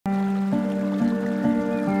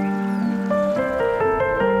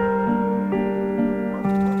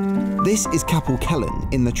This is Capel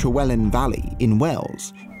Celyn in the Trywelyn Valley in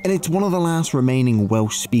Wales, and it's one of the last remaining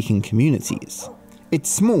Welsh-speaking communities. It's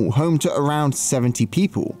small, home to around 70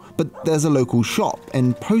 people, but there's a local shop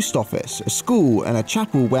and post office, a school and a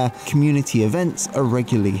chapel where community events are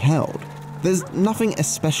regularly held. There's nothing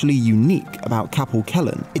especially unique about Capel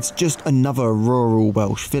Celyn, it's just another rural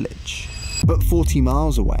Welsh village. But 40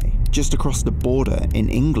 miles away, just across the border in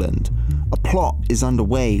England, a plot is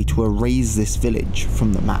underway to erase this village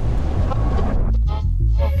from the map.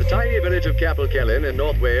 The tiny village of Capel Celyn in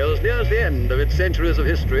North Wales nears the end of its centuries of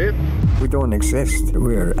history. We don't exist,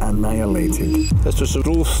 we're annihilated. It was a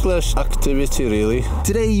ruthless activity, really.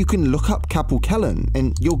 Today you can look up Capel Celyn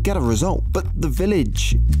and you'll get a result, but the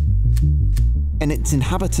village and its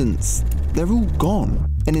inhabitants, they're all gone.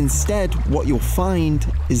 And instead, what you'll find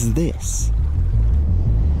is this.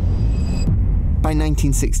 By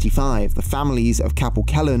 1965, the families of Capel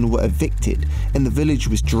Celyn were evicted and the village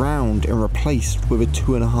was drowned and replaced with a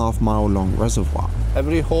 2.5 mile long reservoir.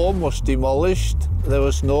 Every home was demolished. There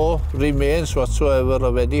was no remains whatsoever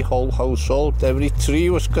of any whole household. Every tree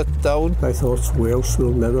was cut down. I thought Wales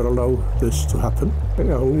will never allow this to happen. I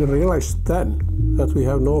only realised then that we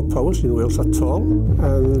have no powers in Wales at all,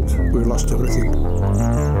 and we lost everything.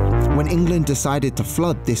 When England decided to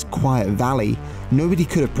flood this quiet valley, nobody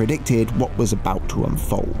could have predicted what was about to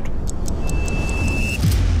unfold.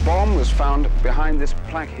 Bomb was found behind this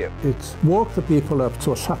plaque here. It woke the people up to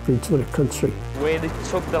what's happening to the country. Where they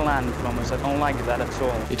took the land from us, I don't like that at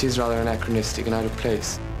all. It is rather anachronistic and out of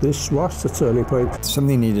place. This was the turning point.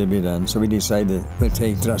 Something needed to be done, so we decided we'll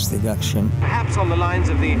take drastic action. Perhaps on the lines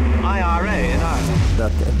of the IRA in Ireland.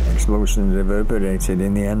 That explosion reverberated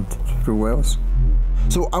in the end through Wales.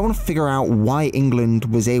 So I want to figure out why England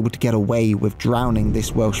was able to get away with drowning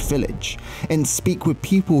this Welsh village, and speak with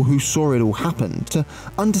people who saw it all happen to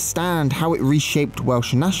understand how it reshaped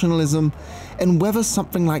Welsh nationalism and whether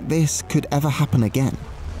something like this could ever happen again.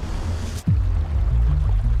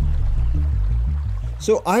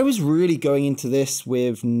 So I was really going into this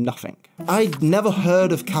with nothing. I'd never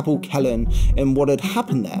heard of Capel Celyn and what had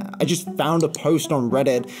happened there. I just found a post on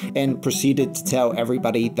Reddit and proceeded to tell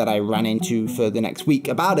everybody that I ran into for the next week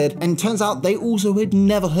about it, and turns out they also had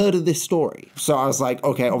never heard of this story. So I was like,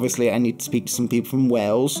 okay, obviously I need to speak to some people from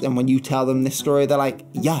Wales, and when you tell them this story, they're like,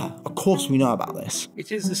 yeah, of course we know about this.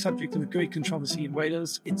 It is the subject of a great controversy in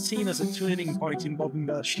Wales. It's seen as a turning point in modern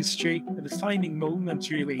Welsh history, a defining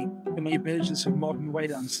moment really in the emergence of modern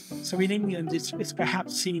Wales. So in England, it's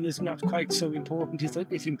perhaps seen as not quite so important,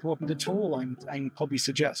 if important at all, I'd probably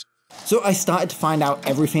suggest. So I started to find out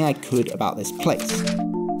everything I could about this place.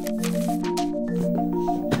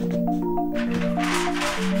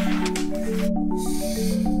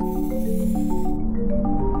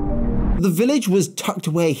 The village was tucked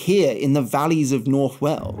away here in the valleys of North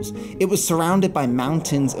Wales. It was surrounded by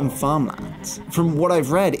mountains and farmlands. From what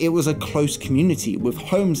I've read, it was a close community with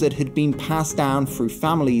homes that had been passed down through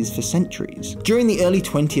families for centuries. During the early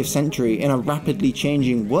 20th century, in a rapidly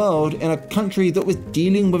changing world, in a country that was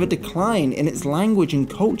dealing with a decline in its language and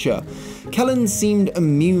culture, Celyn seemed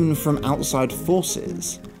immune from outside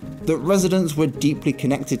forces. That residents were deeply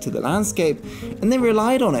connected to the landscape, and they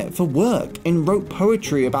relied on it for work and wrote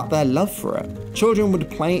poetry about their love for it. Children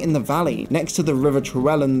would play in the valley next to the River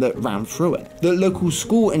Trywelyn that ran through it. The local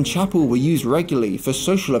school and chapel were used regularly for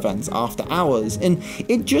social events after hours, and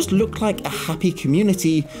it just looked like a happy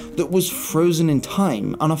community that was frozen in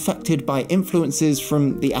time, unaffected by influences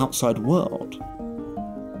from the outside world.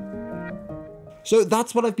 So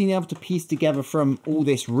that's what I've been able to piece together from all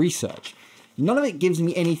this research. None of it gives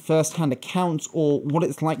me any first-hand accounts or what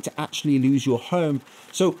it's like to actually lose your home,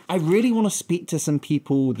 so I really want to speak to some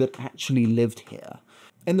people that actually lived here.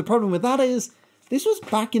 And the problem with that is, this was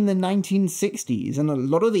back in the 1960s, and a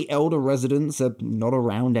lot of the elder residents are not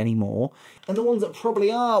around anymore, and the ones that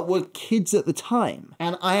probably are were kids at the time.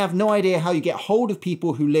 And I have no idea how you get hold of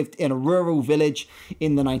people who lived in a rural village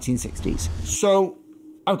in the 1960s. So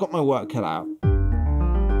I've got my work cut out.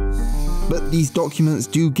 But these documents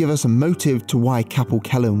do give us a motive to why Capel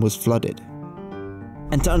Celyn was flooded.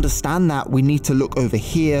 And to understand that, we need to look over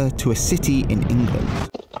here to a city in England.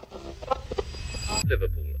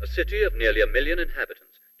 Liverpool, a city of nearly 1 million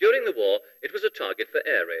inhabitants. During the war, it was a target for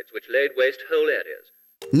air raids which laid waste whole areas.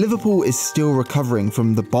 Liverpool is still recovering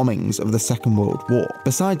from the bombings of the Second World War.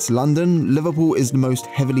 Besides London, Liverpool is the most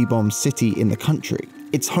heavily bombed city in the country.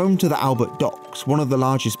 It's home to the Albert Docks, one of the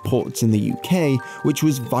largest ports in the UK, which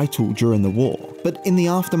was vital during the war. But in the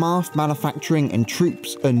aftermath, manufacturing and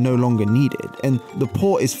troops are no longer needed, and the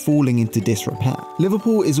port is falling into disrepair.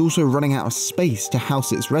 Liverpool is also running out of space to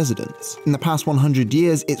house its residents. In the past 100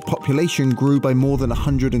 years, its population grew by more than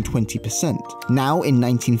 120%. Now, in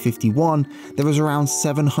 1951, there was around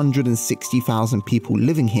 760,000 people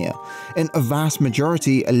living here, and a vast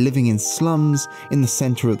majority are living in slums in the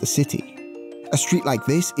centre of the city. A street like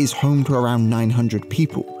this is home to around 900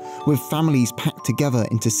 people, with families packed together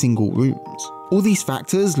into single rooms. All these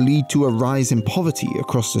factors lead to a rise in poverty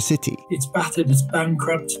across the city. It's battered, it's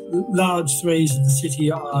bankrupt. Large swathes of the city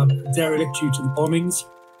are derelict due to the bombings.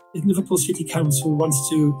 The Liverpool City Council wants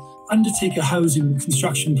to undertake a housing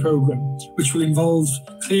construction programme, which will involve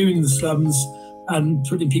clearing the slums and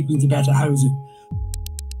putting people into better housing.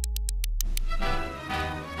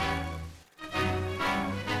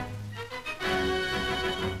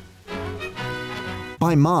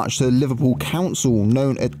 By March, the Liverpool Council,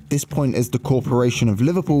 known at this point as the Corporation of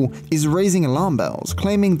Liverpool, is raising alarm bells,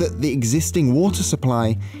 claiming that the existing water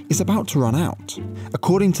supply is about to run out.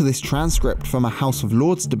 According to this transcript from a House of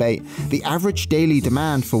Lords debate, the average daily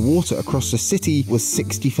demand for water across the city was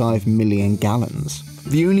 65 million gallons.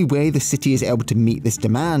 The only way the city is able to meet this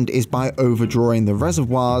demand is by overdrawing the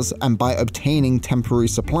reservoirs and by obtaining temporary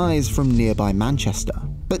supplies from nearby Manchester.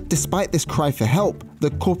 But despite this cry for help, the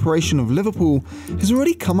Corporation of Liverpool has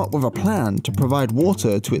already come up with a plan to provide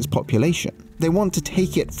water to its population. They want to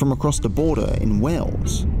take it from across the border in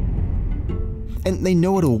Wales. And they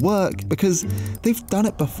know it'll work because they've done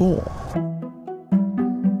it before.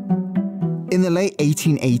 In the late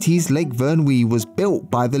 1880s, Lake Vyrnwy was built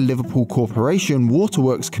by the Liverpool Corporation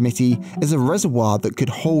Waterworks Committee as a reservoir that could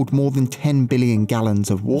hold more than 10 billion gallons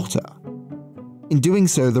of water. In doing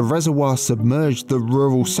so, the reservoir submerged the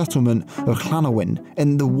rural settlement of Owain,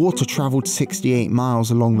 and the water travelled 68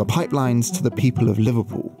 miles along the pipelines to the people of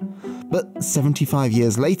Liverpool. But 75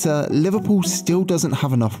 years later, Liverpool still doesn't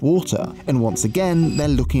have enough water, and once again, they're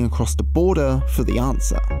looking across the border for the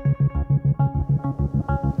answer.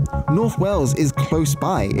 North Wales is close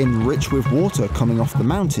by and rich with water coming off the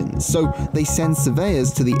mountains, so they send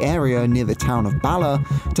surveyors to the area near the town of Bala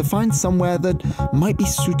to find somewhere that might be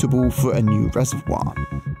suitable for a new reservoir.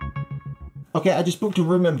 Okay, I just booked a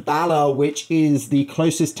room in Bala, which is the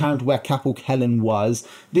closest town to where Capel Celyn was.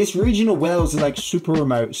 This region of Wales is like super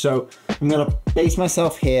remote, so I'm gonna base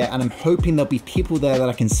myself here and I'm hoping there'll be people there that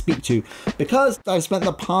I can speak to, because I've spent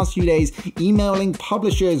the past few days emailing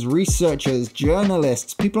publishers, researchers,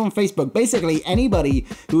 journalists, people on Facebook, basically anybody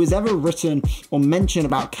who has ever written or mentioned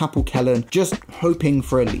about Capel Celyn, just hoping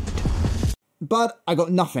for a lead. But I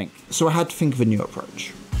got nothing, so I had to think of a new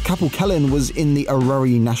approach. Capel Celyn was in the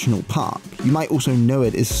Aeron National Park. You might also know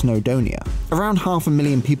it as Snowdonia. Around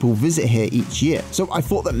 500,000 people visit here each year, so I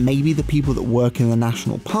thought that maybe the people that work in the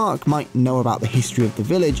national park might know about the history of the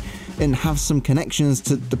village and have some connections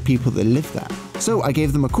to the people that live there. So I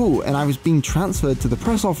gave them a call and I was being transferred to the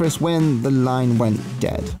press office when the line went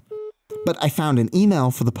dead. But I found an email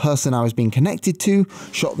for the person I was being connected to,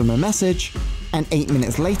 shot them a message, and 8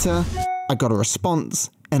 minutes later, I got a response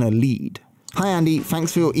and a lead. Hi Andy,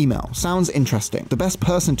 thanks for your email. Sounds interesting. The best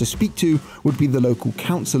person to speak to would be the local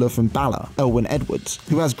councillor from Bala, Elwyn,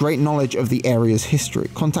 who has great knowledge of the area's history.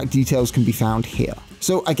 Contact details can be found here.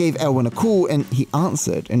 So I gave Elwyn a call and he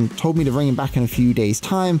answered and told me to ring him back in a few days'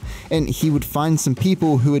 time and he would find some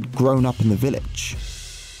people who had grown up in the village.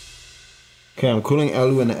 Okay, I'm calling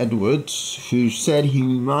Elwyn, who said he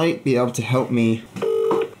might be able to help me.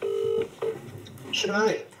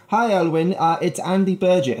 Hi. Hi Elwyn, it's Andy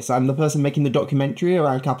Burgess. I'm the person making the documentary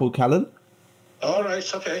around Capel Celyn. All right,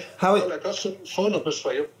 okay. Well, I got some phone numbers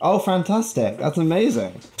for you. Oh, fantastic. That's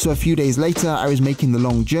amazing. So a few days later, I was making the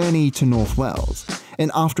long journey to North Wales.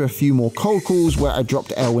 And after a few more cold calls where I dropped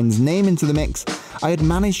Elwyn's name into the mix, I had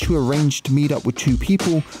managed to arrange to meet up with two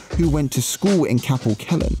people who went to school in Capel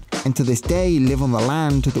Celyn, and to this day live on the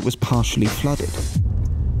land that was partially flooded.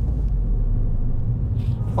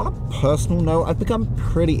 On a personal note, I've become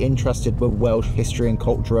pretty interested with Welsh history and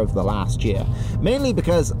culture over the last year, mainly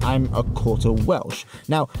because I'm a quarter Welsh.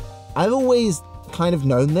 Now, I've always kind of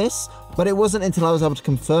known this, but it wasn't until I was able to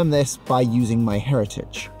confirm this by using My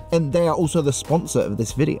Heritage. And they are also the sponsor of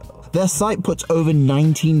this video. Their site puts over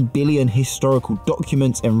 19 billion historical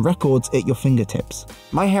documents and records at your fingertips.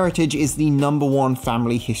 My Heritage is the #1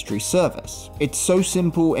 family history service. It's so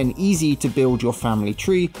simple and easy to build your family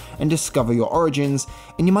tree and discover your origins,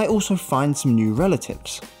 and you might also find some new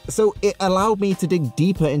relatives. So it allowed me to dig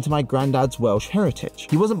deeper into my granddad's Welsh heritage.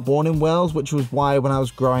 He wasn't born in Wales, which was why when I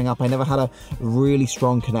was growing up I never had a really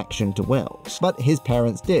strong connection to Wales, but his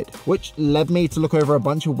parents did, which led me to look over a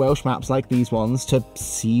bunch of Welsh maps like these ones to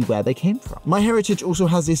see where they came from. My heritage also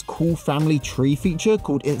has this cool family tree feature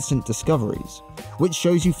called Instant Discoveries, which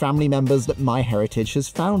shows you family members that My Heritage has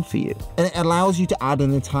found for you, and it allows you to add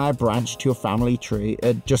an entire branch to your family tree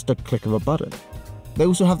at just a click of a button. They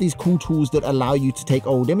also have these cool tools that allow you to take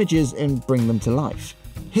old images and bring them to life.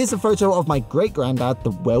 Here's a photo of my great-granddad,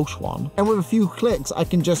 the Welsh one, and with a few clicks I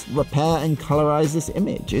can just repair and colorize this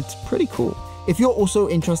image. It's pretty cool. If you're also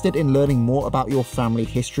interested in learning more about your family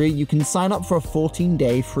history, you can sign up for a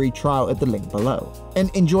 14-day free trial at the link below,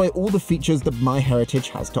 and enjoy all the features that My Heritage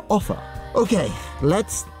has to offer. Okay,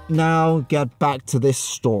 let's now get back to this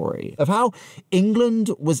story of how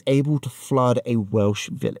England was able to flood a Welsh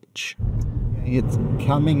village. It's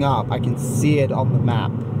coming up, I can see it on the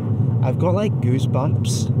map. I've got like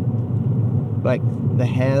goosebumps. Like the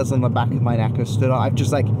hairs on the back of my neck are stood up. I've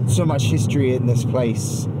just like so much history in this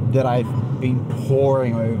place that I've been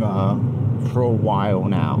poring over for a while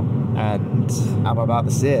now. And I'm about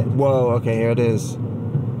to see it. Whoa, okay, here it is.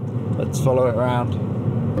 Let's follow it around.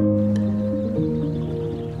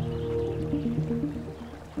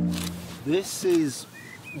 This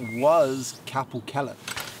was Capel Celyn,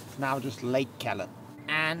 now just Lake Celyn,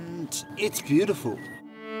 and it's beautiful.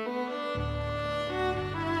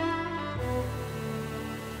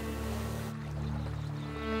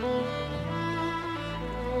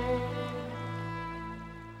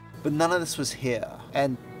 But none of this was here,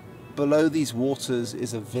 and below these waters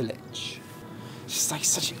is a village. It's just like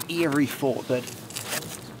such an eerie thought that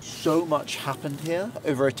so much happened here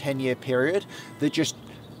over a 10-year period that just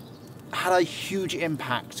had a huge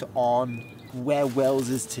impact on where Wales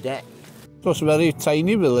is today. It was a very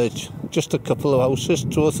tiny village, just a couple of houses,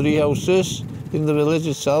 2 or 3 houses in the village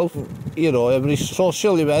itself. You know, every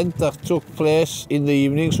social event that took place in the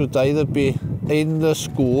evenings would either be in the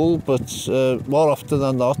school, but more often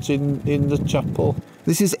than not in the chapel.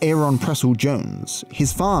 This is Aeron Jones.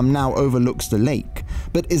 His farm now overlooks the lake,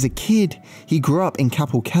 but as a kid, he grew up in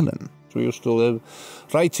Capel Celyn. We used to live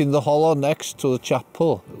right in the hollow next to the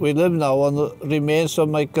chapel. We live now on the remains of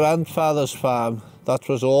my grandfather's farm. That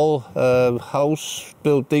was all house,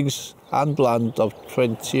 buildings and land of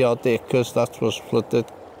 20 odd acres that was flooded.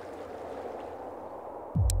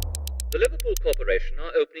 The Liverpool Corporation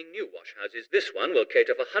are opening new wash houses. This one will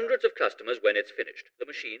cater for hundreds of customers when it's finished. The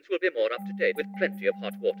machines will be more up to date with plenty of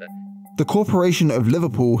hot water. The Corporation of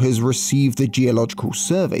Liverpool has received the geological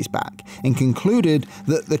surveys back and concluded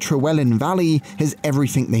that the Trywelyn Valley has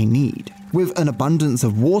everything they need. With an abundance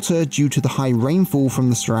of water due to the high rainfall from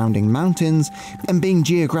the surrounding mountains, and being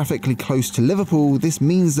geographically close to Liverpool, this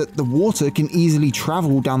means that the water can easily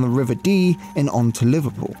travel down the River Dee and onto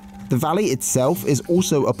Liverpool. The valley itself is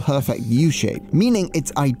also a perfect U-shape, meaning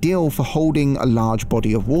it's ideal for holding a large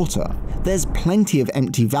body of water. There's plenty of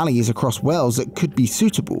empty valleys across Wales that could be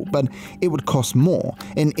suitable, but it would cost more,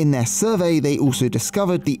 and in their survey they also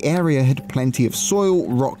discovered the area had plenty of soil,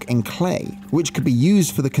 rock and clay, which could be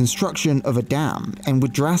used for the construction of a dam, and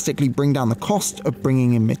would drastically bring down the cost of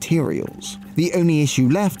bringing in materials. The only issue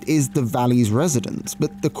left is the valley's residents,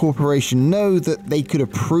 but the corporation know that they could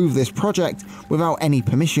approve this project without any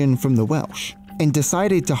permission from the Welsh, and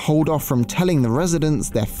decided to hold off from telling the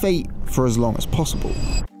residents their fate for as long as possible.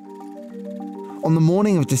 On the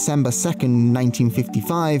morning of December 2nd,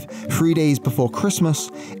 1955, 3 days before Christmas,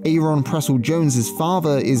 Aeron Jones's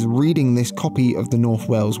father is reading this copy of the North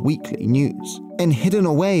Wales Weekly News. And hidden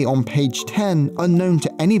away on page 10, unknown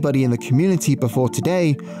to anybody in the community before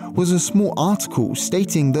today, was a small article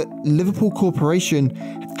stating that Liverpool Corporation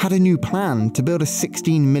had a new plan to build a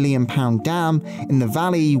 £16 million dam in the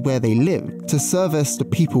valley where they lived to service the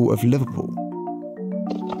people of Liverpool.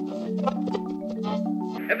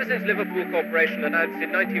 Ever since Liverpool Corporation announced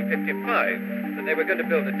in 1955 that they were going to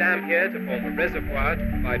build a dam here to form a reservoir to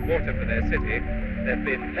provide water for their city, there have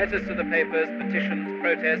been letters to the papers, petitions,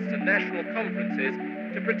 protests and national conferences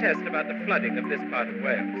to protest about the flooding of this part of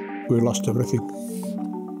Wales. We lost everything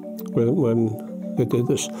when they did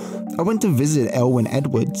this. I went to visit Elwyn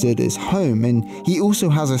Edwards at his home, and he also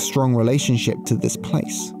has a strong relationship to this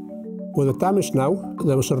place. Where the dam is now,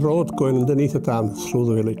 there was a road going underneath the dam through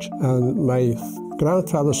the village, and my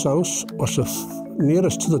grandfather's house was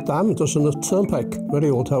nearest to the dam. It was on the turnpike, very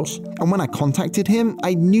old house. And when I contacted him,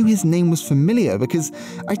 I knew his name was familiar because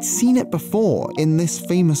I'd seen it before in this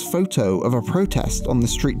famous photo of a protest on the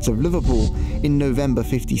streets of Liverpool in November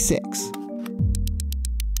 '56.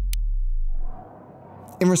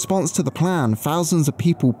 In response to the plan, thousands of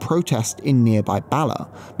people protest in nearby Bala,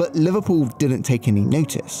 but Liverpool didn't take any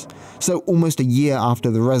notice. So almost a year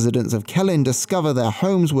after the residents of Celyn discover their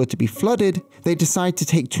homes were to be flooded, they decide to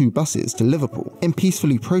take 2 buses to Liverpool and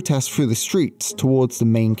peacefully protest through the streets towards the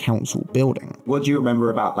main council building. What do you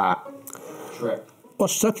remember about that trip?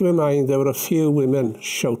 What stuck in my mind, there were a few women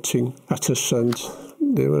shouting at us and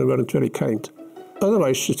they weren't very kind.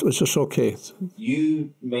 Otherwise, it was just okay.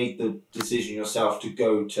 You made the decision yourself to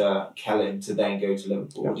go to Celyn to then go to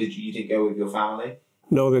Liverpool. Yeah. You didn't go with your family?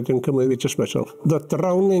 No, they didn't come with me, just myself. The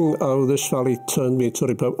drowning of this valley turned me into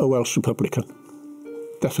a Welsh Republican.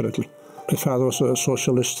 Definitely. My father was a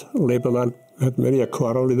socialist Labour man. We had many a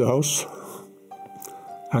quarrel in the house.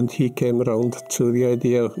 And he came around to the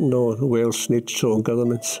idea, no, Wales needs its own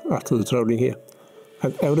government after the drowning here.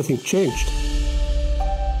 And everything changed.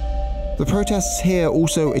 The protests here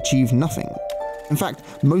also achieved nothing. In fact,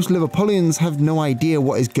 most Liverpoolians have no idea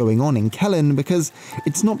what is going on in Celyn because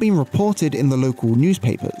it's not being reported in the local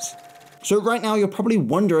newspapers. So right now you're probably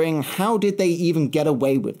wondering, how did they even get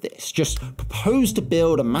away with this? Just propose to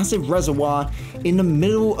build a massive reservoir in the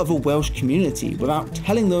middle of a Welsh community without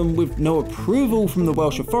telling them, with no approval from the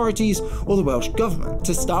Welsh authorities or the Welsh government.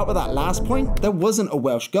 To start with that last point, there wasn't a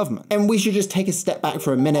Welsh government. And we should just take a step back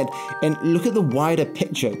for a minute and look at the wider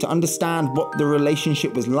picture to understand what the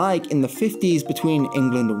relationship was like in the 50s between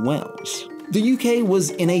England and Wales. The UK was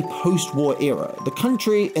in a post-war era. The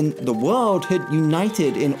country and the world had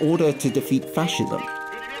united in order to defeat fascism.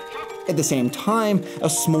 At the same time, a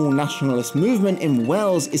small nationalist movement in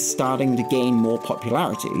Wales is starting to gain more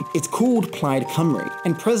popularity. It's called Plaid Cymru,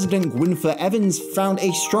 and President Gwynfor Evans found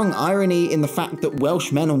a strong irony in the fact that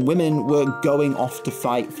Welsh men and women were going off to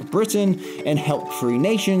fight for Britain and help free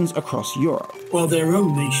nations across Europe. While their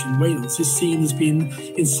own nation, Wales, is seen as being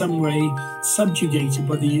in some way subjugated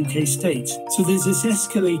by the UK state. So there's this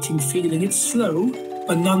escalating feeling. It's slow,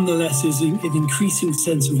 but nonetheless is an increasing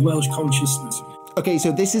sense of Welsh consciousness. Okay,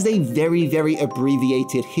 so this is a very, very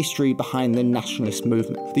abbreviated history behind the nationalist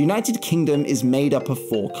movement. The United Kingdom is made up of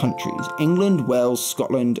 4 countries: England, Wales,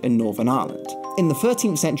 Scotland, and Northern Ireland. In the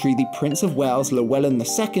 13th century, the Prince of Wales, Llewellyn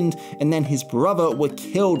II, and then his brother were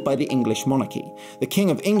killed by the English monarchy. The King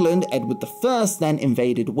of England, Edward I, then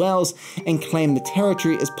invaded Wales and claimed the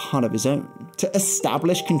territory as part of his own. To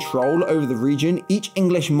establish control over the region, each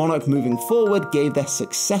English monarch moving forward gave their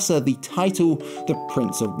successor the title the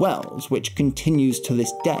Prince of Wales, which continues to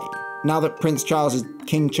this day. Now that Prince Charles is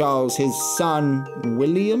King Charles, his son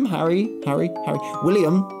William,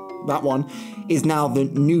 William, that one, is now the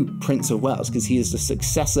new Prince of Wales because he is the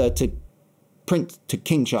successor to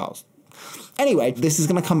King Charles. Anyway, this is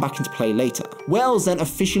going to come back into play later. Wales then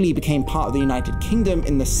officially became part of the United Kingdom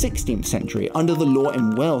in the 16th century under the Law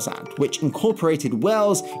in Wales Act, which incorporated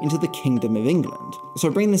Wales into the Kingdom of England.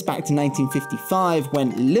 So bringing this back to 1955,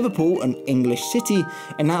 when Liverpool, an English city,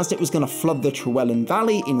 announced it was going to flood the Trewelyn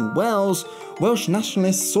Valley in Wales, Welsh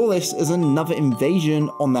nationalists saw this as another invasion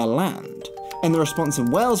on their land. And the response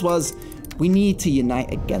in Wales was, we need to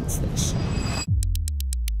unite against this.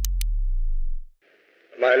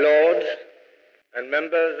 My lords and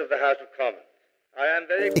members of the House of Commons, I am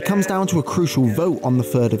very It comes down to a crucial vote on the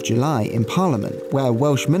 3rd of July in Parliament, where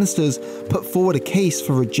Welsh ministers put forward a case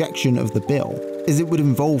for rejection of the bill, as it would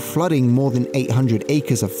involve flooding more than 800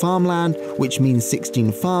 acres of farmland, which means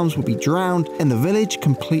 16 farms would be drowned and the village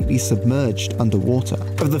completely submerged underwater.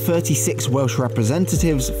 Of the 36 Welsh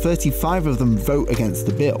representatives, 35 of them vote against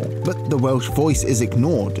the bill, but the Welsh voice is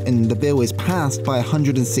ignored and the bill is passed by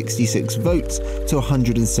 166 votes to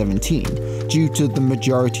 117, due to the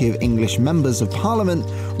majority of English members of Parliament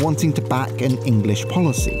wanting to back an English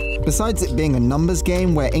policy. Besides it being a numbers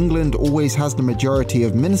game where England always has the majority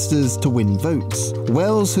of ministers to win votes,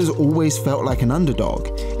 Wales has always felt like an underdog,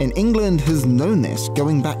 and England has known this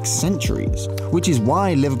going back centuries, which is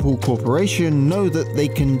why Liverpool Corporation know that they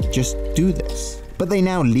can just do this. But they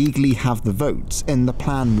now legally have the votes, and the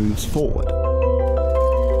plan moves forward.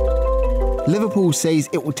 Liverpool says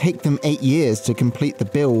it will take them 8 years to complete the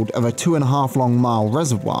build of a 2.5 mile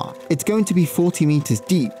reservoir. It's going to be 40 meters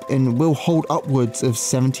deep and will hold upwards of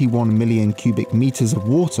 71 million cubic meters of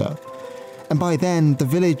water. And by then, the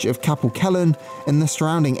village of Capel Celyn and the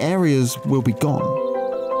surrounding areas will be gone.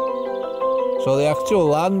 So the actual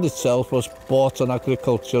land itself was bought on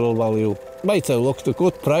agricultural value. Might have looked a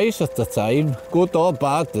good price at the time, good or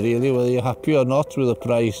bad really, whether you're happy or not with the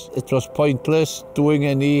price. It was pointless doing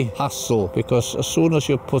any hassle, because as soon as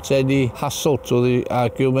you put any hassle to the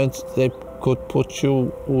argument, they could put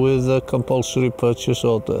you with a compulsory purchase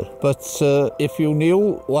order. But if you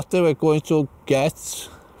knew what they were going to get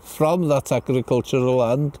from that agricultural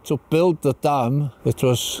land to build the dam. It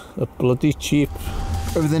was bloody cheap.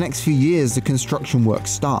 Over the next few years, the construction work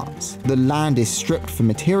starts. The land is stripped for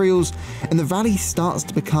materials, and the valley starts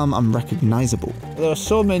to become unrecognisable. There are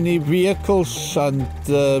so many vehicles and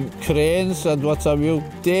cranes and what have you,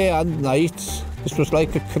 day and night. This was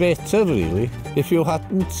like a crater, really. If you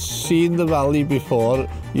hadn't seen the valley before,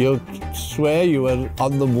 you'd swear you were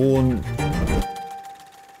on the moon.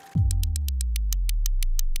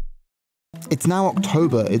 It's now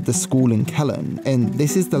October at the school in Celyn, and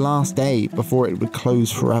this is the last day before it would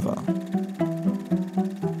close forever.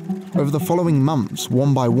 Over the following months,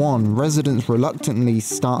 one by one, residents reluctantly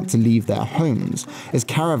start to leave their homes as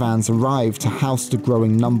caravans arrive to house the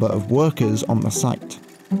growing number of workers on the site.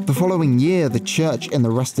 The following year, the church and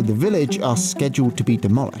the rest of the village are scheduled to be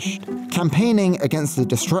demolished. Campaigning against the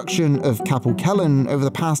destruction of Capel Celyn over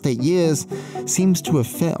the past 8 years seems to have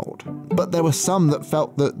failed. But there were some that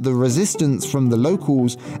felt that the resistance from the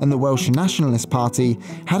locals and the Welsh Nationalist Party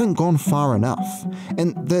hadn't gone far enough,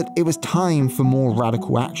 and that it was time for more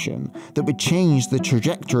radical action that would change the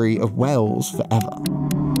trajectory of Wales forever.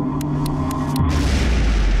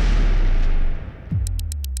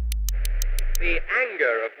 The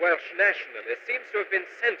anger of Welsh nationalists seems to have been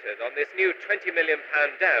centred on this new £20 million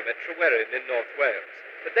dam at Aeron in North Wales.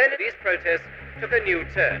 But then these protests took a new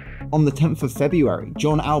turn. On the 10th of February,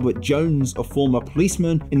 John Albert Jones, a former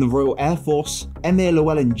policeman in the Royal Air Force, Emyr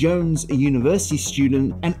Llewellyn Jones, a university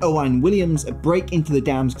student, and Owain Williams break into the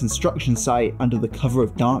dam's construction site under the cover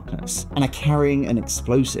of darkness and are carrying an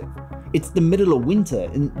explosive. It's the middle of winter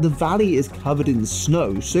and the valley is covered in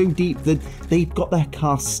snow so deep that they've got their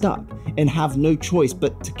car stuck and have no choice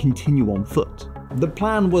but to continue on foot. The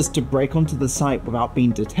plan was to break onto the site without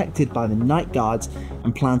being detected by the night guards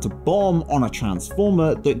and plan to bomb on a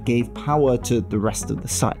transformer that gave power to the rest of the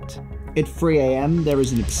site. At 3 AM, there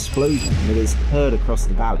is an explosion that is heard across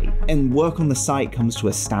the valley, and work on the site comes to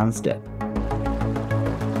a standstill.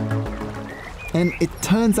 And it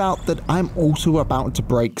turns out that I'm also about to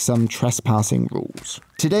break some trespassing rules.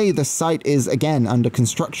 Today, the site is again under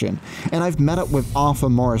construction, and I've met up with Arthur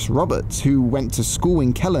Morris Roberts, who went to school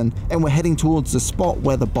in Celyn, and we're heading towards the spot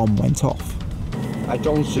where the bomb went off. I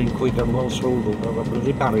don't think we can well through the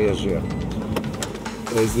bloody barriers here.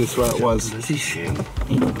 Is this where it was?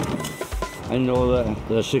 I know that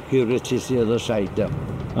the security's the other side there.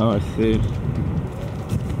 Oh, I see.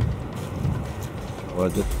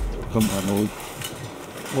 Come on,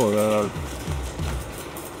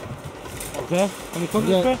 Okay, can we come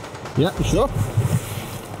this way? Yeah, sure.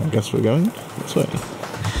 I guess we're going this way.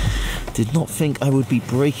 Did not think I would be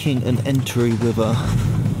breaking an entry with a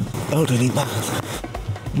elderly man.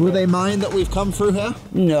 Will they mind that we've come through here?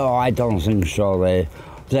 No, I don't think so.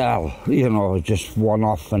 They're, you know, just one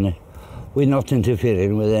off, and we're not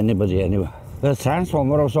interfering with anybody anyway. The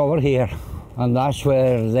transformer was over here, and that's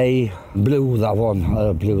where they blew that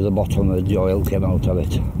one, blew the bottom of the oil came out of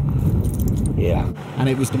it. Yeah. And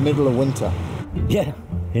it was the middle of winter? Yeah,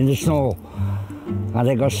 in the snow. And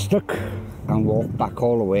they got stuck and walked back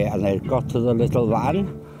all the way, and they got to the little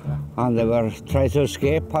van, and they were trying to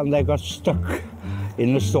escape, and they got stuck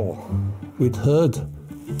in the snow. We'd heard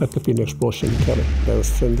that there'd been an explosion in Celyn. I was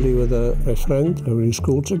friendly with a friend, we were in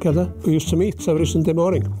school together. We used to meet every Sunday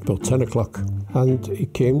morning, about 10 o'clock. And he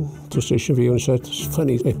came to Station View and said, it's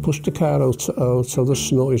funny, they pushed the car out of the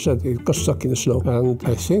snow. He said, he got stuck in the snow. And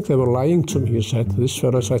I think they were lying to me, he said. This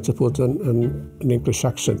fellow tried to put an English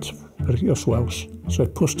accent, but he was Welsh. So I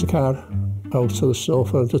pushed the car out of the snow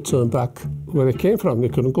for them to turn back. Where they came from, they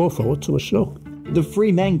couldn't go forward, too much snow. The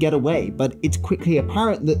three men get away, but it's quickly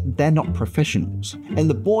apparent that they're not professionals. And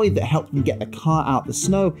the boy that helped them get the car out of the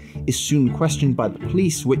snow is soon questioned by the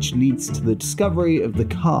police, which leads to the discovery of the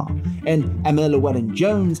car. And Emyr Llewellyn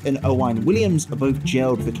Jones and Owain Williams are both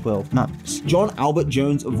jailed for 12 months. John Albert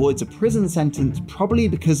Jones avoids a prison sentence probably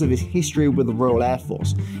because of his history with the Royal Air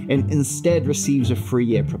Force, and instead receives a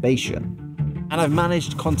 3-year probation. And I've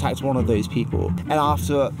managed to contact one of those people, and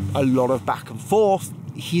after a lot of back and forth,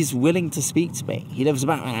 he's willing to speak to me. He lives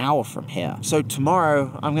about an hour from here. So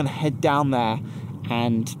tomorrow I'm going to head down there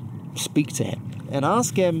and speak to him and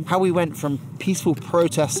ask him how we went from peaceful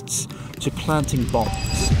protests to planting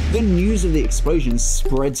bombs. The news of the explosion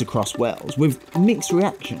spreads across Wales with mixed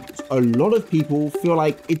reactions. A lot of people feel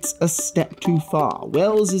like it's a step too far.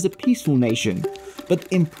 Wales is a peaceful nation, but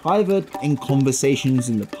in private, in conversations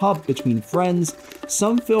in the pub between friends,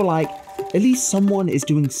 some feel like at least someone is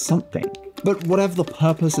doing something. But whatever the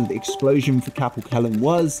purpose of the explosion for Capel Celyn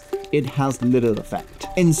was, it has little effect.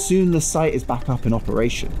 And soon the site is back up in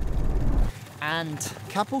operation. And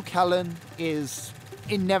Capel Celyn is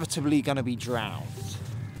inevitably going to be drowned.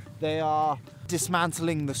 They are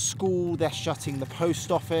dismantling the school, they're shutting the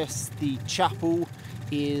post office, the chapel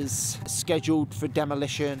is scheduled for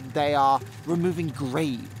demolition. They are removing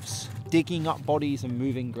graves, digging up bodies and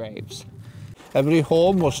moving graves. Every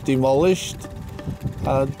home was demolished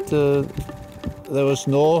and there was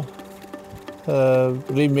no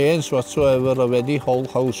remains whatsoever of any whole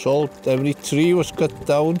household. Every tree was cut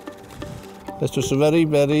down. It was a very,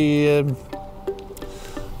 very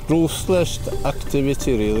ruthless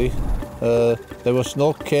activity, really. There was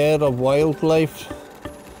no care of wildlife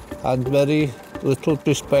and very little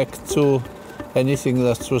respect to anything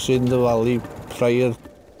that was in the valley prior.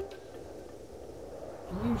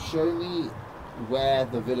 Can you show me where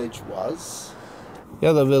the village was?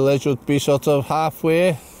 Yeah, the village would be sort of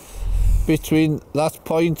halfway between that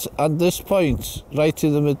point and this point, right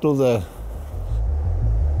in the middle there.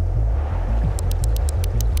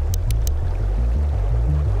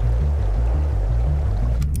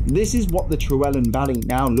 This is what the Trywelyn Valley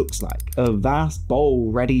now looks like, a vast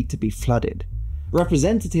bowl ready to be flooded.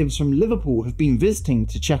 Representatives from Liverpool have been visiting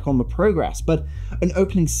to check on the progress, but an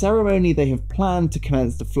opening ceremony they have planned to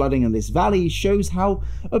commence the flooding of this valley shows how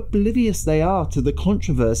oblivious they are to the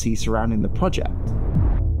controversy surrounding the project.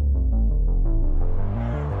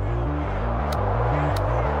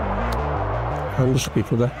 And there's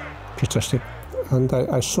people there protesting. And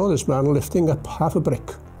I saw this man lifting up half a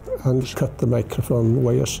brick and cut the microphone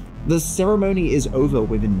wires. The ceremony is over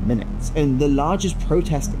within minutes, and the largest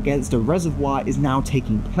protest against a reservoir is now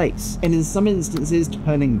taking place, and in some instances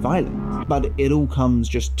turning violent. But it all comes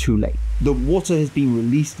just too late. The water has been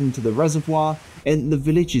released into the reservoir, and the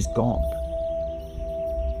village is gone.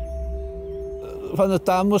 When the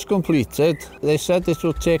dam was completed, they said it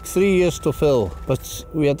would take 3 years to fill, but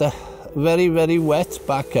we had a very, very wet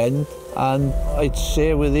back end, and I'd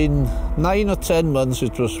say within 9 or 10 months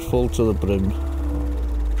it was full to the brim.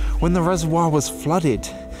 When the reservoir was flooded,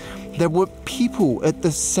 there were people at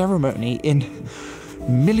the ceremony in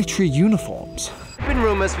military uniforms. There have been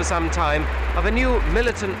rumours for some time of a new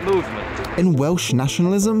militant movement. And Welsh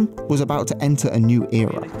nationalism was about to enter a new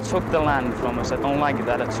era. It took the land from us. I don't like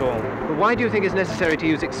that at all. But why do you think it's necessary to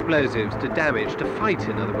use explosives, to damage, to fight,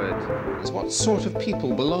 in other words? What sort of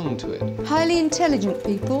people belong to it? Highly intelligent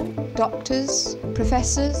people, doctors,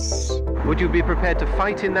 professors. Would you be prepared to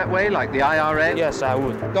fight in that way, like the IRA? Yes, I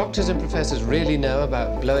would. Doctors and professors really know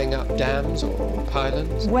about blowing up dams or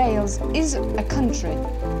pylons? Wales is a country,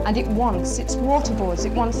 and it wants its water boards,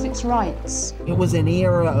 it wants its rights. It was an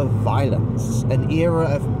era of violence, an era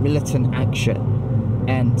of militant action.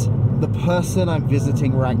 And the person I'm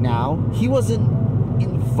visiting right now, he wasn't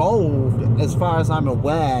involved, as far as I'm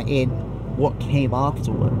aware, in what came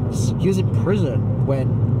afterwards. He was in prison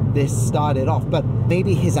when this started off, but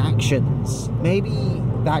maybe his actions, maybe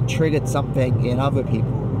that triggered something in other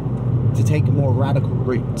people to take more radical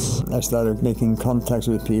routes. I started making contacts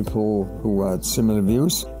with people who had similar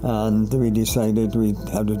views, and we decided we'd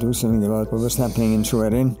have to do something about what was happening in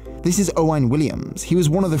Llywelyn. This is Owain Williams. He was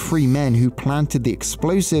one of the 3 men who planted the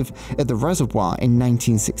explosive at the reservoir in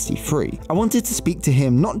 1963. I wanted to speak to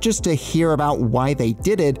him not just to hear about why they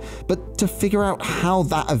did it, but to figure out how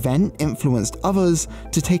that event influenced others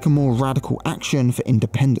to take a more radical action for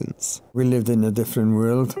independence. We lived in a different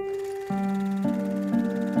world.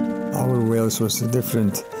 Our Wales was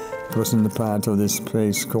different. It wasn't a part of this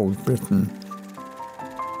place called Britain.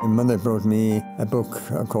 My mother brought me a book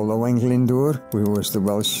called Owain, who was the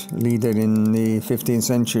Welsh leader in the 15th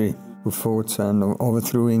century, who fought and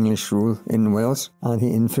overthrew English rule in Wales, and he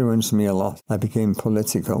influenced me a lot. I became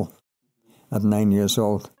political at 9 years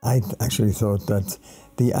old. I actually thought that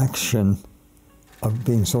the action of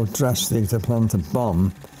being so drastic to plant a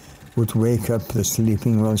bomb would wake up the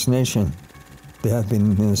sleeping Welsh nation. They had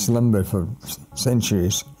been in slumber for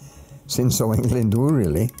centuries, since Owain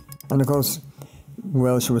really. And of course,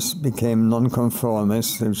 Welsh became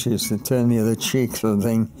non-conformist, which is to turn the other cheek sort of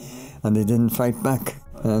thing, and they didn't fight back.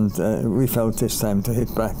 And we felt this time to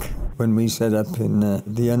hit back. When we set up in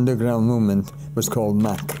the underground movement was called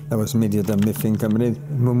MAC. That was Mudiad Amddiffyn Cymru,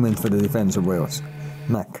 Movement for the Defence of Wales,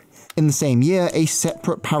 MAC. In the same year, a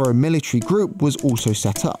separate paramilitary group was also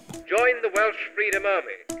set up. Join the Welsh Freedom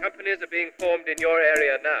Army. Companies are being formed in your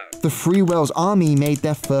area now. The Free Wales Army made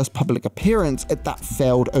their first public appearance at that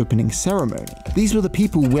failed opening ceremony. These were the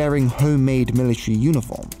people wearing homemade military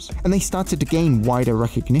uniforms, and they started to gain wider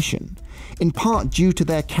recognition, in part due to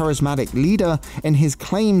their charismatic leader and his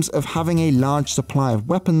claims of having a large supply of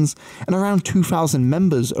weapons and around 2,000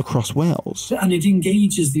 members across Wales. And it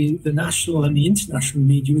engages the national and the international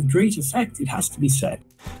media with great effect, it has to be said.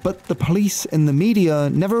 But the police and the media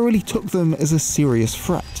never really took them as a serious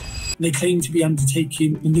threat. And they claim to be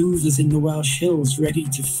undertaking manoeuvres in the Welsh hills, ready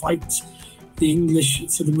to fight the English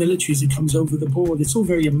sort of military as it comes over the board. It's all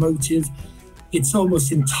very emotive. It's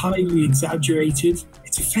almost entirely exaggerated.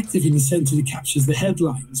 It's effective in the sense that it captures the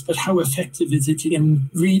headlines, but how effective is it in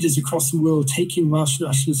readers across the world taking Welsh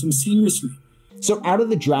nationalism seriously? So out of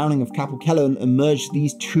the drowning of Capel Celyn emerged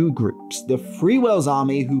these two groups, the Free Wales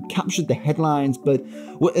Army, who captured the headlines but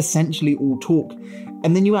were essentially all talk,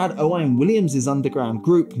 and then you had Owain Williams's underground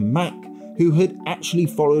group, MAC, who had actually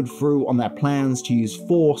followed through on their plans to use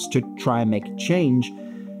force to try and make a change,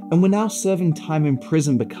 and were now serving time in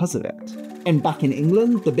prison because of it. And back in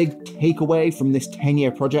England, the big takeaway from this 10-year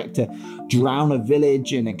project to drown a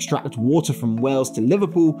village and extract water from Wales to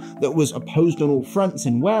Liverpool that was opposed on all fronts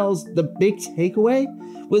in Wales, the big takeaway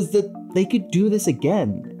was that they could do this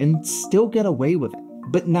again and still get away with it.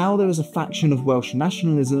 But now there was a faction of Welsh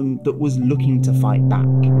nationalism that was looking to fight back.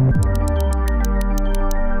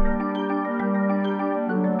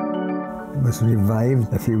 It was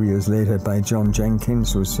revived a few years later by John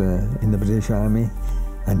Jenkins, who was in the British Army,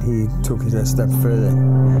 and he took it a step further.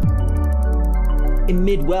 In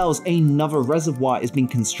mid-Wales, another reservoir is being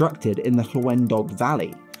constructed in the Llywendog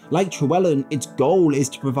Valley. Like Llywelyn, its goal is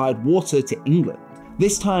to provide water to England,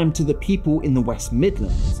 this time to the people in the West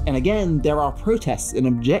Midlands. And again, there are protests and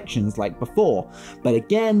objections like before, but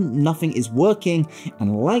again, nothing is working,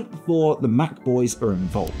 and like before, the Mac boys are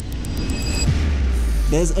involved.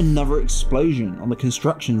 There's another explosion on the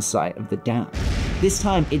construction site of the dam. This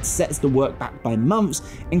time it sets the work back by months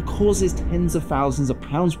and causes tens of thousands of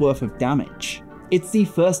pounds worth of damage. It's the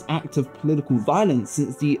first act of political violence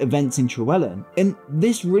since the events in Llywelyn, and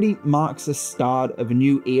this really marks the start of a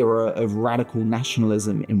new era of radical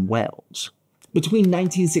nationalism in Wales. Between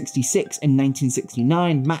 1966 and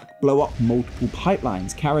 1969, Mac blow up multiple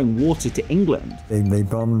pipelines carrying water to England. They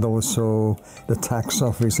bombed also the tax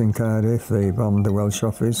office in Cardiff, they bombed the Welsh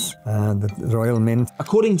office and the Royal Mint.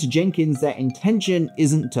 According to Jenkins, their intention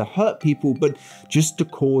isn't to hurt people, but just to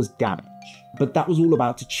cause damage. But that was all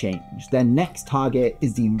about to change. Their next target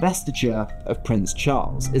is the investiture of Prince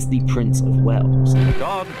Charles as the Prince of Wales.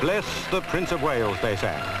 God bless the Prince of Wales, they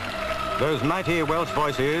sang. Those mighty Welsh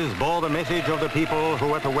voices bore the message of the people who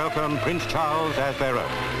were to welcome Prince Charles as their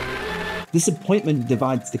own. This appointment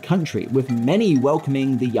divides the country, with many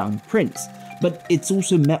welcoming the young prince, but it's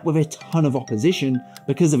also met with a ton of opposition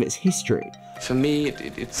because of its history. For me,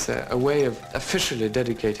 it's a way of officially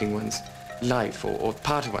dedicating one's life, or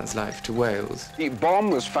part of one's life, to Wales. The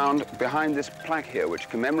bomb was found behind this plaque here, which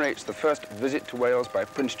commemorates the first visit to Wales by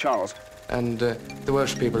Prince Charles. And the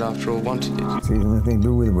Welsh people, after all, wanted it. It had nothing to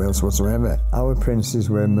do with Wales whatsoever. Our princes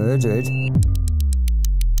were murdered.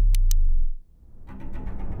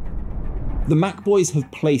 The Mac boys have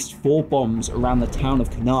placed 4 bombs around the town of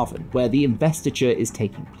Carnarvon, where the investiture is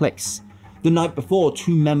taking place. The night before,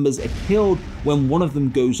 2 members are killed when one of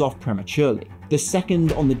them goes off prematurely. The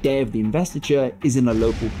second, on the day of the investiture, is in a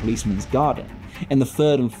local policeman's garden, and the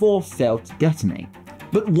third and fourth fail to detonate.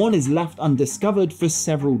 But one is left undiscovered for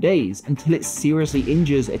several days until it seriously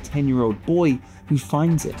injures a 10-year-old boy who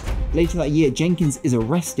finds it. Later that year, Jenkins is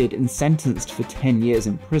arrested and sentenced for 10 years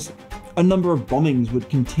in prison. A number of bombings would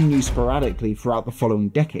continue sporadically throughout the following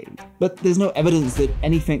decade, but there's no evidence that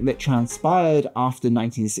anything that transpired after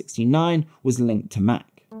 1969 was linked to Mac.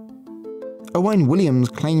 Owain Williams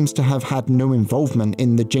claims to have had no involvement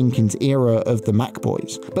in the Jenkins era of the Mac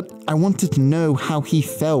boys, but I wanted to know how he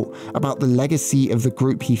felt about the legacy of the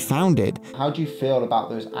group he founded. How do you feel about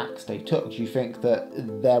those acts they took? Do you think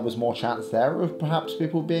that there was more chance there of perhaps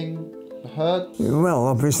people being hurt? Well,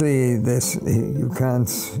 obviously, you can't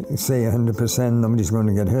say 100% nobody's going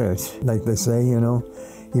to get hurt. Like they say, you know,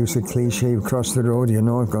 use a cliche, you cross the road, you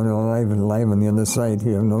know, going alive and alive on the other side.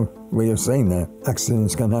 You have no way of saying that.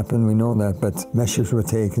 Accidents can happen, we know that, but measures were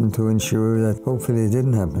taken to ensure that hopefully it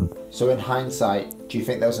didn't happen. So in hindsight, do you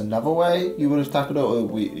think there was another way you would have tackled it,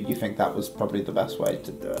 or you think that was probably the best way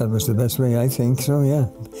to do it? That was the best way, I think so, yeah.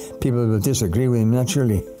 People will disagree with me,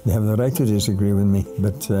 naturally. They have the right to disagree with me,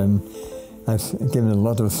 but I've given a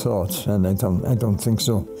lot of thought, and I don't think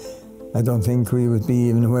so. I don't think we would be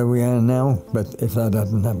even where we are now, but if that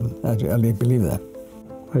hadn't happened, I believe that.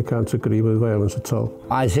 I can't agree with violence at all.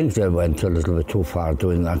 I think they went a little bit too far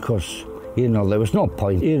doing that, because, you know, there was no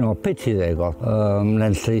point. You know, pity they got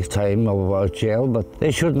lengthy time of jail, but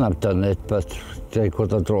they shouldn't have done it, but they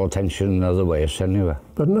could have drawn attention in other ways anyway.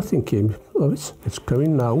 But nothing came of it. It's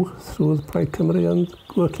coming now through the Plaid Cymru and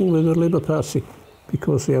working with the Labour Party,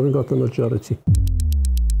 because they haven't got the majority.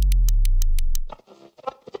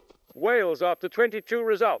 Wales after 22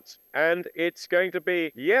 results. And it's going to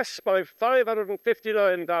be yes by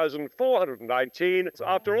 559,419.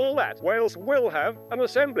 After all that, Wales will have an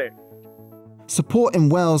assembly. Support in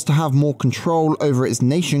Wales to have more control over its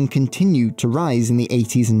nation continued to rise in the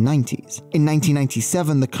 80s and 90s. In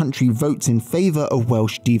 1997, the country votes in favour of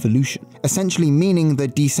Welsh devolution, essentially meaning the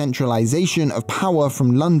decentralisation of power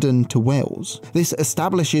from London to Wales. This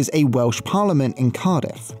establishes a Welsh parliament in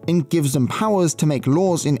Cardiff, and gives them powers to make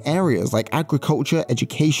laws in areas like agriculture,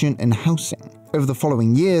 education and housing. Over the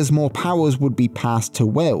following years, more powers would be passed to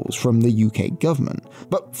Wales from the UK government.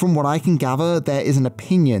 But from what I can gather, there is an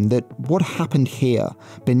opinion that what happened here,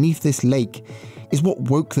 beneath this lake, is what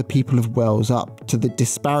woke the people of Wales up to the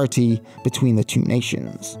disparity between the two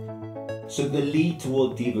nations. So the lead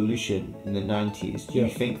toward devolution in the 90s, do you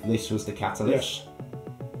think this was the catalyst? Yes.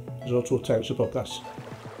 There's no two times about that.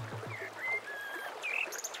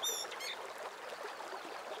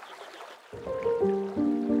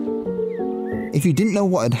 If you didn't know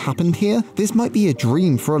what had happened here, this might be a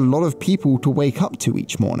dream for a lot of people to wake up to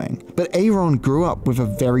each morning. But Aeron grew up with a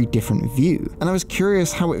very different view, and I was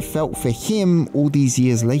curious how it felt for him all these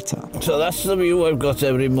years later. So that's the view I've got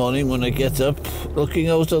every morning when I get up, looking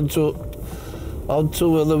out onto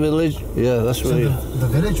the village. Yeah, that's where the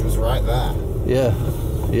village was right there. Yeah.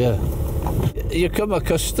 You come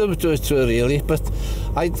accustomed to it really, but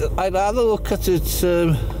I'd rather look at it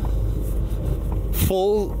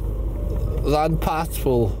full than part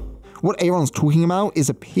full. What Aeron's talking about is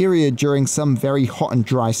a period during some very hot and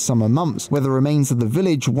dry summer months where the remains of the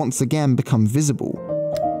village once again become visible.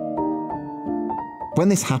 When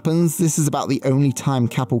this happens, this is about the only time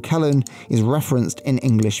Capel Celyn is referenced in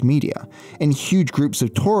English media, and huge groups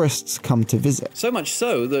of tourists come to visit. So much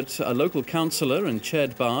so that a local councillor and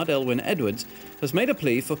chaired bard, Elwyn Edwards, has made a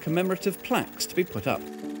plea for commemorative plaques to be put up.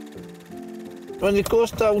 When it goes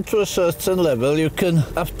down to a certain level, you can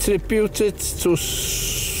attribute it to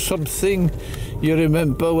something you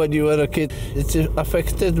remember when you were a kid. It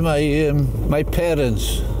affected my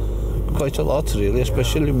parents quite a lot, really,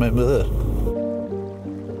 especially my mother.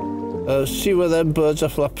 See where them birds are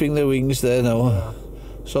flapping their wings there now.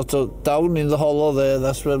 Sort of down in the hollow there,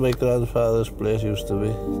 that's where my grandfather's place used to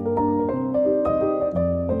be.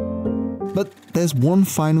 But there's one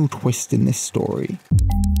final twist in this story.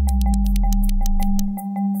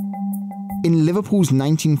 In Liverpool's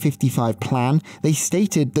 1955 plan, they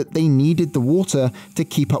stated that they needed the water to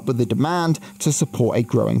keep up with the demand to support a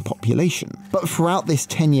growing population. But throughout this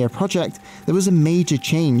 10-year project, there was a major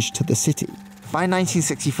change to the city. By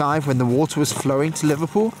 1965, when the water was flowing to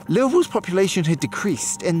Liverpool, Liverpool's population had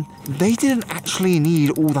decreased, and they didn't actually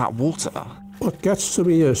need all that water. What gets to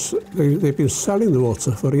me is they've been selling the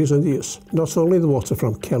water for years and years. Not only the water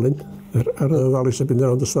from Celyn, other valleys have been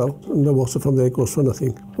around as well, and the water from there goes for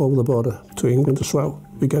nothing over the border to England as well.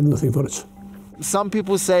 We get nothing for it. Some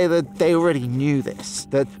people say that they already knew this,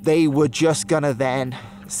 that they were just gonna then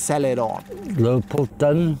sell it on. Liverpool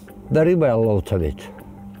done very well out of it.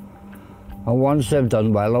 And once they've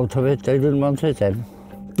done well out of it, they didn't want it then.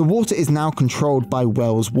 The water is now controlled by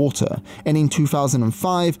Wells Water, and in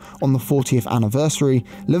 2005, on the 40th anniversary,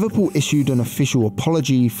 Liverpool issued an official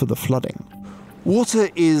apology for the flooding. Water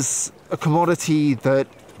is a commodity that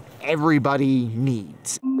everybody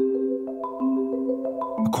needs.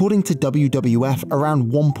 According to WWF,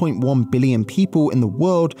 around 1.1 billion people in the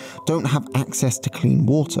world don't have access to clean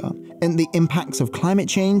water, and the impacts of climate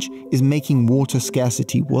change is making water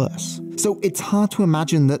scarcity worse. So it's hard to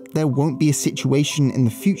imagine that there won't be a situation in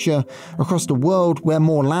the future across the world where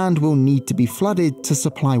more land will need to be flooded to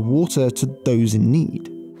supply water to those in need.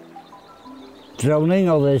 Drowning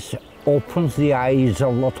of this opens the eyes of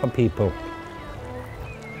a lot of people.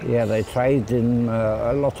 Yeah, they tried in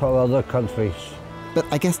a lot of other countries. But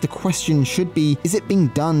I guess the question should be, is it being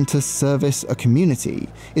done to service a community?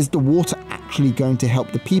 Is the water actually going to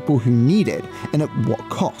help the people who need it, and at what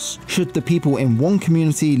cost? Should the people in one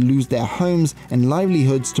community lose their homes and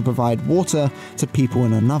livelihoods to provide water to people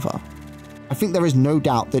in another? I think there is no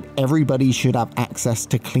doubt that everybody should have access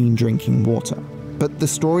to clean drinking water. But the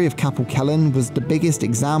story of Capel Celyn was the biggest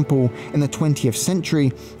example in the 20th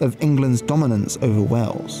century of England's dominance over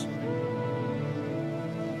Wales.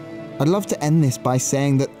 I'd love to end this by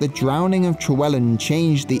saying that the drowning of Llywelyn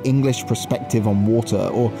changed the English perspective on water,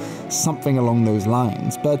 or something along those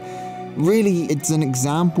lines, but really it's an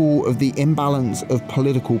example of the imbalance of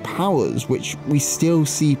political powers which we still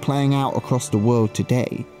see playing out across the world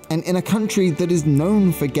today. And in a country that is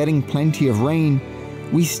known for getting plenty of rain,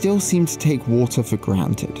 we still seem to take water for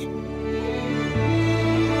granted.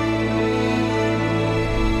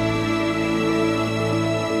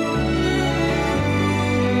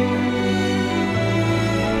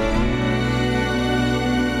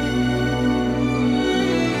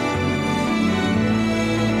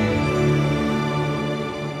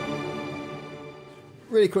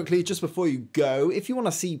 Really quickly, just before you go, if you want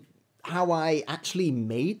to see how I actually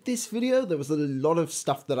made this video, there was a lot of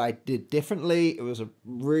stuff that I did differently. It was a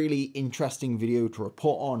really interesting video to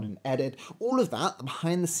report on and edit. All of that, the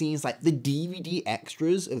behind the scenes, like the DVD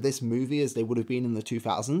extras of this movie as they would have been in the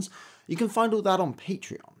 2000s, you can find all that on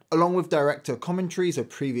Patreon, along with director commentaries of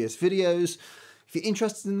previous videos. If you're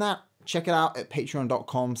interested in that, check it out at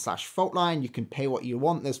patreon.com/faultline. You can pay what you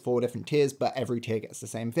want. There's 4 different tiers, but every tier gets the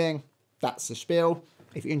same thing. That's the spiel.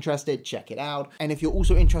 If you're interested, check it out. And if you're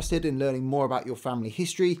also interested in learning more about your family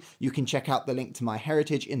history, you can check out the link to my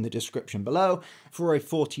heritage in the description below for a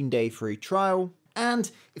 14-day free trial.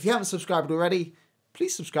 And if you haven't subscribed already,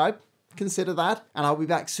 please subscribe, consider that, and I'll be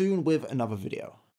back soon with another video.